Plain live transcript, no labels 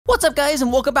What's up guys,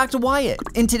 and welcome back to Wyatt.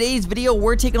 In today's video,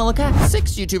 we're taking a look at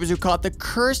 6 YouTubers who caught the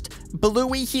cursed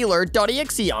BLUEY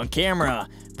HEELER.exe on camera.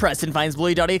 Preston finds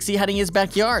BLUEY.exe hiding in his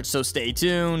backyard, so stay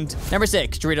tuned. Number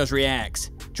 6, Doritos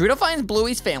reacts. Dorito finds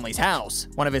BLUEY's family's house.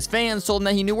 One of his fans told him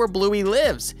that he knew where BLUEY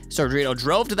lives, so Dorito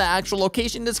drove to the actual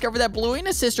location and discovered that BLUEY and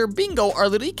his sister Bingo are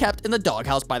literally kept in the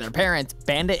doghouse by their parents,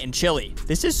 Bandit and Chili.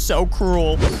 This is so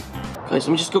cruel. Guys,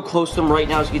 let me just go close to them right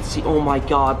now so you can see. Oh my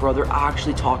god, bro, they're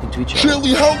actually talking to each other.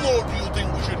 Chili, how long do you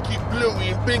think we should keep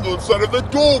BLUEY and Bingo inside of the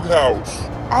doghouse?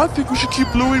 I think we should keep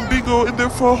BLUEY and Bingo in there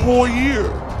for a whole year.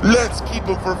 Let's keep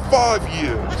them for 5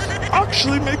 years.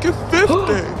 Actually, make it 50.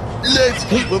 Let's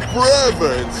keep them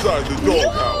forever inside the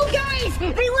doghouse. No, guys!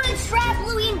 They want to trap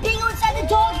BLUEY and Bingo inside the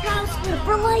doghouse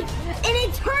for like an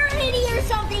eternity or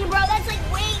something, bro. That's like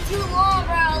way too long,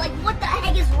 bro. Like, what the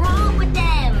heck is wrong with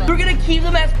them? We're gonna keep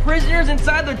them as prisoners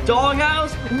inside the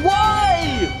doghouse?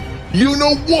 Why? You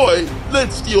know what?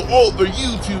 Let's steal all their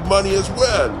YouTube money as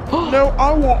well. No,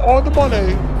 I want all the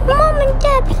money. Mom and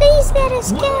Dad, please let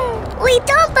us go. We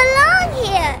don't belong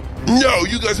here. No,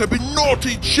 you guys have been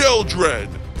naughty children.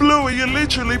 BLUEY, you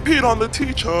literally peed on the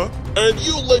teacher. And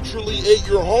you literally ate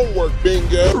your homework,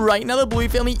 Bingo. Right now, the BLUEY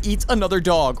family eats another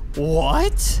dog.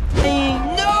 What? Hey,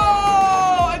 no!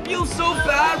 I feel so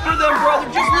bad for them, bro.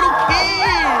 They're just little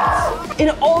kids. And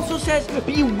it also says,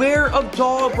 beware of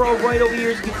dog, bro, right over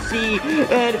here, as you can see.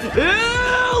 And,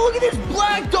 look at this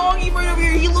black doggy right over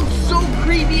here. He looks so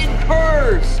creepy and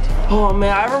cursed. Oh,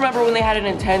 man, I remember when they had an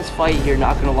intense fight here,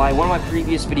 not gonna lie. One of my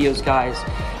previous videos, guys.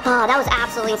 Oh, that was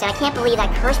absolutely insane. I can't believe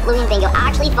that cursed BLUEY and Bingo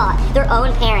actually fought their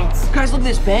own parents. Guys, look at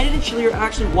this. Bandit and Chili are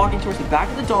actually walking towards the back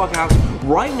of the doghouse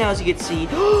right now, as you can see.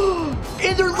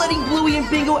 And they're letting BLUEY and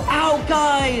Bingo out,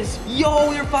 guys.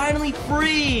 Yo, they're finally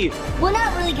free. Well,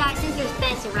 not really, guys, since there's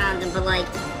fence around them, but like,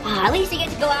 at least they get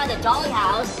to go out of the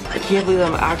doghouse. I can't believe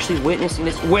I'm actually witnessing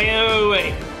this.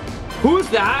 Wait. Who's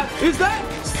that? Is that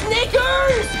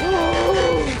Snickers?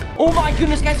 Oh my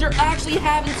goodness, guys, they're actually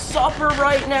having supper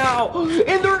right now.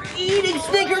 And they're eating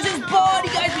Snickers' body,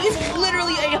 guys. He's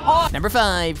literally a hot. Number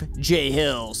 5, Jay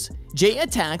Hills. Jay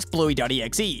attacks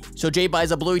BLUEY.exe. So Jay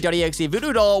buys a BLUEY.exe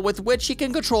voodoo doll with which he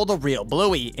can control the real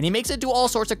BLUEY, and he makes it do all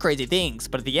sorts of crazy things.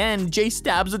 But at the end, Jay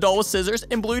stabs the doll with scissors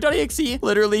and BLUEY.exe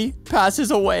literally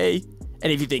passes away.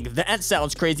 And if you think that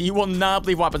sounds crazy, you will not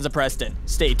believe what happens to Preston.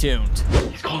 Stay tuned.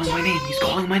 He's calling my name. He's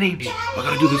calling my name. I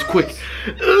gotta do this quick.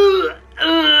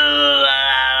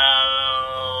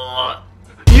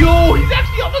 Yo, he's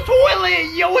actually on the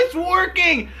toilet. Yo, it's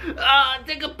working.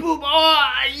 Take a poop.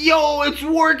 Yo, it's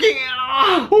working.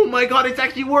 Oh my god, it's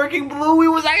actually working. BLUEY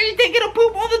was actually taking a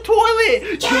poop on the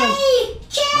toilet. Jay!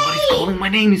 Oh, he's calling my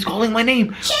name. He's calling my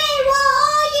name. Jay, where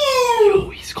are you? Yo,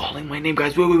 he's calling my name,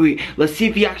 guys. Wait. Let's see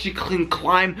if he actually can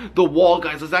climb the wall,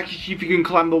 guys. Let's actually see if he can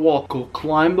climb the wall. Go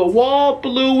climb the wall,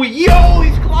 BLUEY. Yo,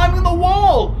 he's climbing the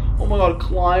wall. Oh my god,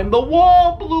 climb the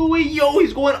wall, BLUEY. Yo,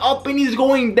 he's going up and he's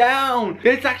going down.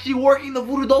 It's actually working. The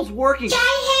voodoo doll's working. Jay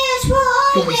Hills, where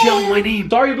are Yo, he's yelling my name.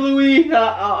 Sorry, BLUEY.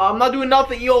 I'm not doing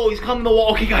nothing. Yo, he's climbing the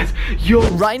wall. Okay, guys. Yo.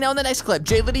 Right now in the next clip,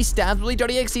 Jay literally stabs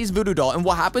BLUEY.exe's voodoo doll, and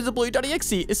what happens to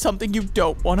BLUEY.exe is something you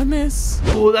don't want to miss.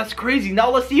 Oh, that's crazy.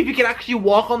 Now let's see if he can actually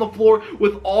walk on the floor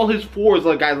with all his fours.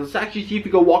 Like, guys, let's actually see if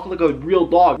he can walk like a real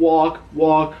dog. Walk.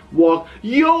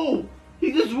 Yo!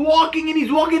 He's just walking and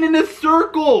he's walking in a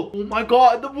circle. Oh my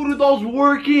god, the voodoo doll's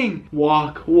working.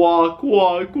 Walk. Yo,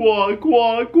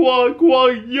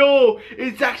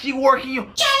 it's actually working. Jay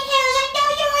Hills, I know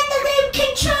you're in the room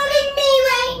controlling me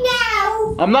right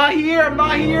now. I'm not here,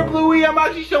 BLUEY. I'm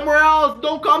actually somewhere else.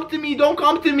 Don't come to me.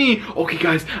 Okay,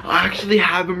 guys, I actually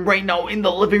have him right now in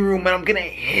the living room and I'm gonna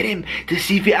hit him to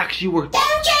see if it actually works. No,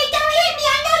 Jay, don't hit me.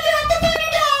 I know you have the voodoo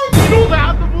doll. You don't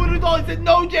have the voodoo doll. I said,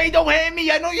 no, Jay, don't hit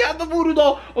me. I know you have the voodoo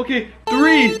doll. Okay,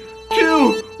 3,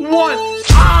 2, 1.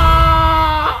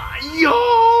 Yo,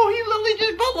 he literally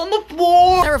just fell on the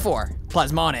floor. Number 4,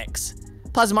 Plasmonics.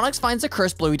 Plasmonics finds the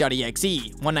cursed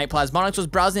BLUEY.exe. One night, Plasmonics was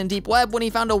browsing the deep web when he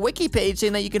found a wiki page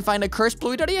saying that you can find a cursed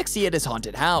BLUEY.exe at his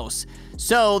haunted house.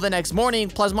 So the next morning,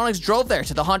 Plasmonics drove there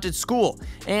to the haunted school,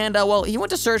 and well, he went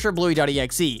to search for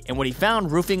BLUEY.exe, and what he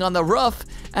found roofing on the roof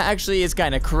actually is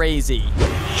kind of crazy.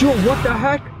 Yo, what the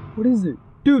heck? What is it?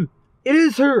 Dude, it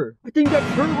is her. I think that's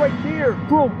her right there.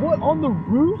 Bro, what, on the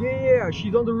roof? Yeah,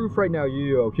 she's on the roof right now.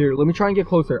 Yo, here, let me try and get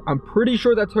closer. I'm pretty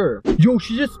sure that's her. Yo,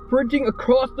 she's just sprinting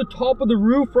across the top of the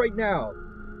roof right now.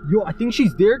 Yo, I think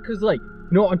she's there because, like,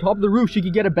 you know, on top of the roof, she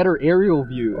could get a better aerial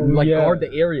view and, like, guard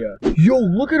the area. Yo,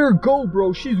 look at her go,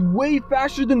 bro. She's way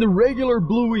faster than the regular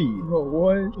BLUEY. Bro,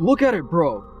 what? Look at it,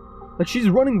 bro. Like, she's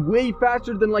running way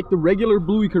faster than, like, the regular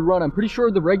BLUEY could run. I'm pretty sure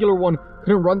the regular one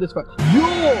couldn't run this fast. Yo,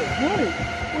 what?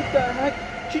 What the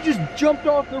heck? She just jumped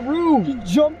off the roof. He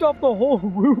jumped off the whole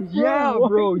roof. Yeah,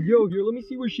 bro. Yo, here, let me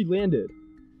see where she landed.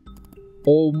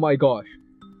 Oh my gosh.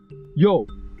 Yo,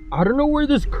 I don't know where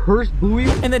this cursed Bluey.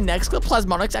 In the next clip,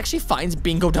 Plasmonics actually finds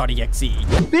Bingo.exe.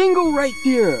 Bingo right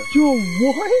there. Yo,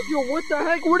 what? Yo, what the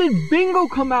heck? Where did Bingo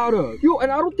come out of? Yo,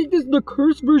 and I don't think this is the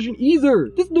cursed version either.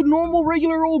 This is the normal,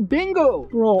 regular old Bingo.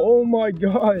 Bro, oh my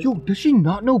god. Yo, does she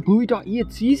not know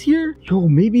Bluey.exe's here? Yo,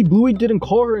 maybe Bluey didn't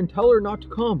call her and tell her not to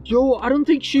come. Yo, I don't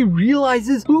think she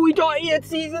realizes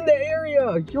Bluey.exe's in the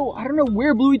area. Yo, I don't know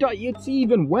where Bluey.exe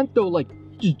even went though. Like,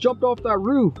 he just jumped off that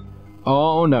roof.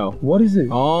 Oh no. What is it?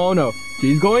 Oh no.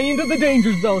 She's going into the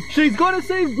danger zone. She's gonna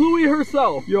save Bluey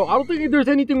herself. Yo, I don't think there's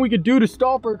anything we could do to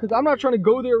stop her because I'm not trying to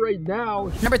go there right now.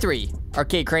 Number 3,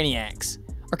 Arcade Craniacs.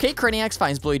 Arcade Craniacs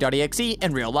finds Bluey.exe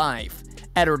in real life.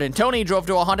 Edward and Tony drove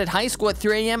to a haunted high school at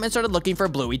 3 a.m. and started looking for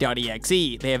Bluey.exe.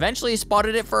 They eventually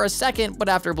spotted it for a second, but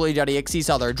after Bluey.exe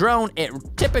saw their drone, it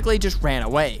typically just ran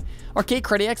away. Arcade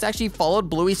Craniacs actually followed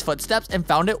Bluey's footsteps and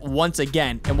found it once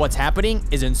again, and what's happening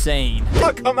is insane.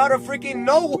 I come out of freaking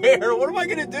nowhere. What am I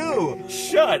gonna do?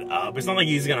 Shut up. It's not like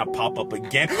he's gonna pop up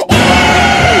again. Oh!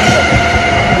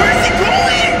 Where's he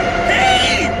going?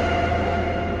 Hey!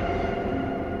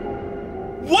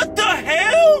 What the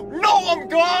hell? No, I'm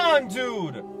gone,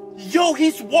 dude. Yo,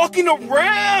 he's walking around.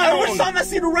 I wish I'm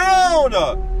messing around.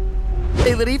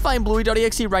 They literally find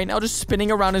Bluey.exe right now just spinning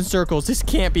around in circles. This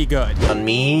can't be good. On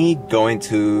me going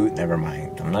to... Never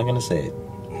mind. I'm not gonna say it.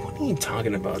 What are you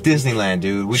talking about? Disneyland,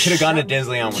 dude. We should have gone to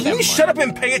Disneyland with that. Can you shut up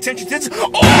and pay attention to this? Oh!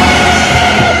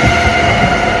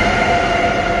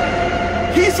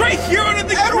 He's right here under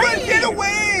the tree. Get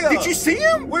away! Did you see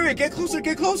him? Wait, get closer,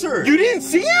 get closer. You didn't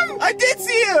see him? I did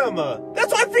see him.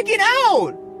 That's why I'm freaking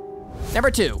out.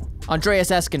 Number 2, Andreas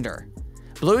Eskander.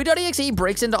 Bluey.exe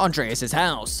breaks into Andreas'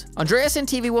 house. Andreas and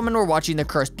TV Woman were watching the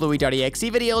cursed Bluey.exe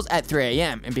videos at 3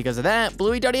 a.m. and because of that,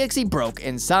 Bluey.exe broke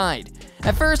inside.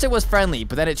 At first it was friendly,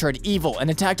 but then it turned evil and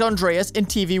attacked Andreas and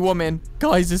TV Woman.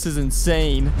 Guys, this is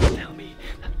insane. Tell me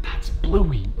that's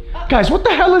Bluey. Guys, what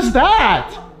the hell is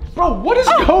that? Bro, what is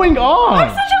going on? I'm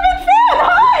such a big fan,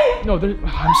 hi! No,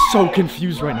 I'm so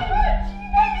confused right now. It's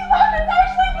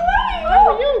actually Bluey!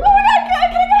 Oh my god, can I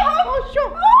get a hug? Oh,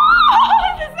 sure. Oh,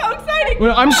 this is so exciting!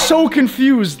 Well, I'm so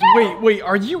confused. Wait,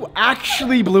 are you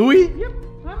actually Bluey? Yep,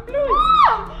 I'm Bluey.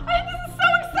 Oh, this is so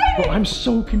exciting! Bro, I'm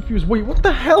so confused. Wait, what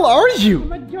the hell are you?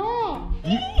 I'm a dog.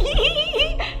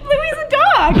 Bluey's a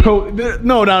dog! Bro,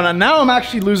 no, now I'm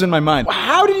actually losing my mind.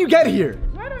 How did you get here?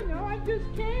 I don't know, I just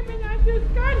came and I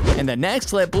just got it. In the next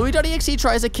clip, Bluey.exe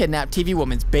tries to kidnap TV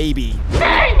Woman's baby.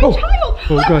 Hey, my child!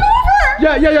 Let God. go of her!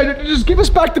 Yeah, just give us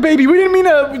back the baby. We didn't mean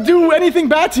to do anything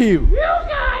bad to you. You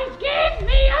guys gave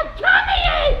me a tummy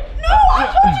ache! No, I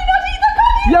told you not to eat the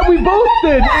cookie! Yeah, we both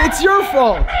did. It's your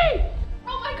fault.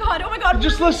 Oh my god.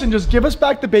 Just listen, just give us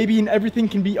back the baby and everything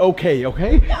can be okay? Don't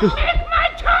make my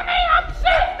tummy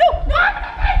upset! No, I'm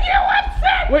gonna make you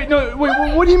upset!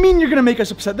 Wait, what do you mean you're gonna make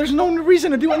us upset? There's no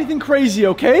reason to do anything crazy,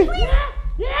 okay? Yeah,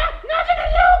 nothing to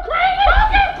do, crazy!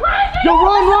 Nothing crazy! Yo,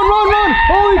 run!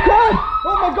 Holy crap!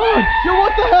 Oh my god! Yo,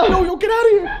 what the hell? Yo, get out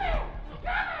of here!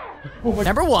 Oh my.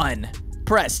 Number 1,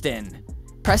 Preston.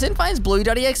 Preston finds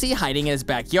Bluey.exe hiding in his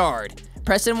backyard.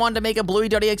 Preston wanted to make a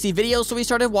Bluey.exe video, so he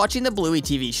started watching the Bluey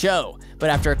TV show. But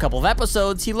after a couple of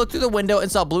episodes, he looked through the window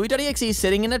and saw Bluey.exe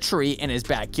sitting in a tree in his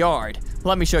backyard.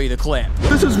 Let me show you the clip.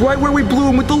 This is right where we blew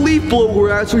him with the leaf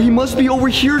blower at, so he must be over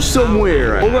here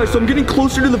somewhere. Alright, so I'm getting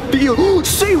closer to the field.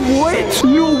 Say what?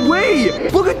 No way!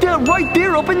 Look at that right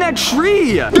there up in that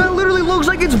tree! That literally looks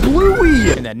like it's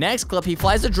Bluey! In the next clip, he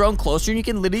flies the drone closer and you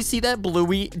can literally see that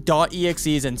Bluey.exe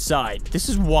is inside. This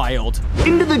is wild.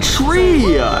 Into the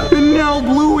tree! And now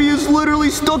Bluey is literally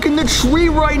stuck in the tree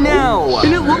right now!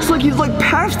 And it looks like he's like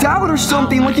passed out or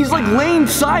something, like he's like laying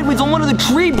sideways on one of the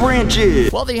tree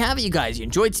branches! Well, there you have it, you guys. You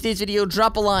enjoyed today's video,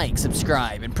 drop a like,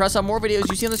 subscribe, and press on more videos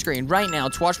you see on the screen right now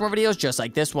to watch more videos just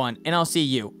like this one, and I'll see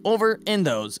you over in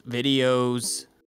those videos.